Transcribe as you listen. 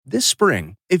This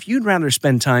spring, if you'd rather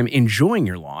spend time enjoying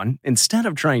your lawn instead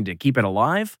of trying to keep it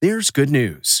alive, there's good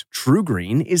news.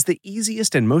 TruGreen is the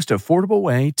easiest and most affordable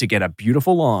way to get a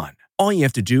beautiful lawn. All you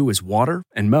have to do is water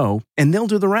and mow, and they'll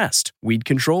do the rest. Weed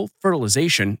control,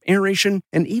 fertilization, aeration,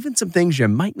 and even some things you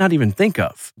might not even think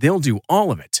of. They'll do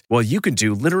all of it, while you can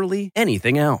do literally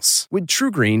anything else. With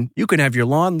TruGreen, you can have your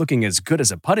lawn looking as good as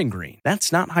a putting green.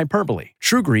 That's not hyperbole.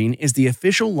 TruGreen is the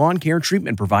official lawn care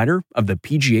treatment provider of the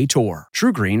PGA Tour.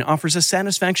 TruGreen offers a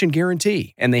satisfaction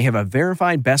guarantee, and they have a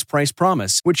verified best price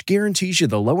promise, which guarantees you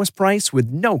the lowest price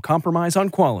with no compromise on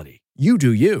quality. You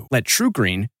do you. Let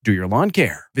TruGreen do your lawn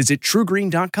care. Visit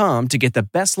TruGreen.com to get the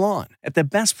best lawn at the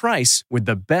best price with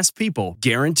the best people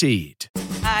guaranteed.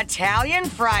 Italian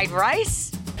fried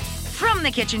rice? From the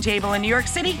kitchen table in New York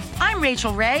City, I'm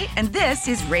Rachel Ray, and this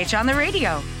is Rach on the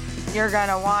Radio. You're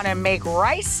gonna wanna make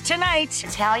rice tonight.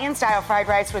 Italian-style fried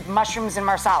rice with mushrooms and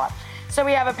marsala. So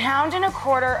we have 1.25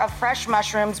 pounds of fresh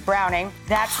mushrooms browning.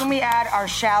 That's when we add our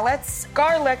shallots,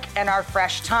 garlic, and our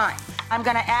fresh thyme. I'm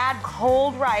gonna add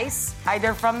cold rice,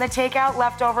 either from the takeout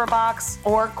leftover box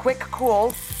or quick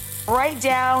cool, right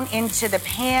down into the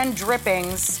pan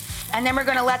drippings. And then we're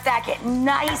gonna let that get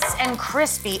nice and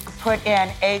crispy. Put in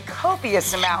a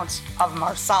copious amount of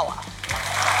marsala.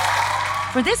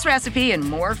 For this recipe and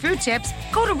more food tips,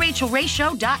 go to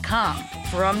RachelRayShow.com.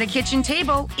 From the kitchen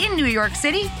table in New York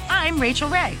City, I'm Rachel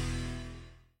Ray.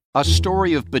 A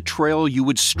story of betrayal you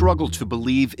would struggle to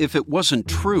believe if it wasn't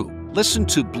true. Listen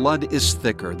to Blood is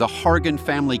Thicker, the Hargan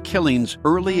family killings,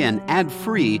 early and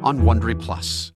ad-free on Wondery Plus.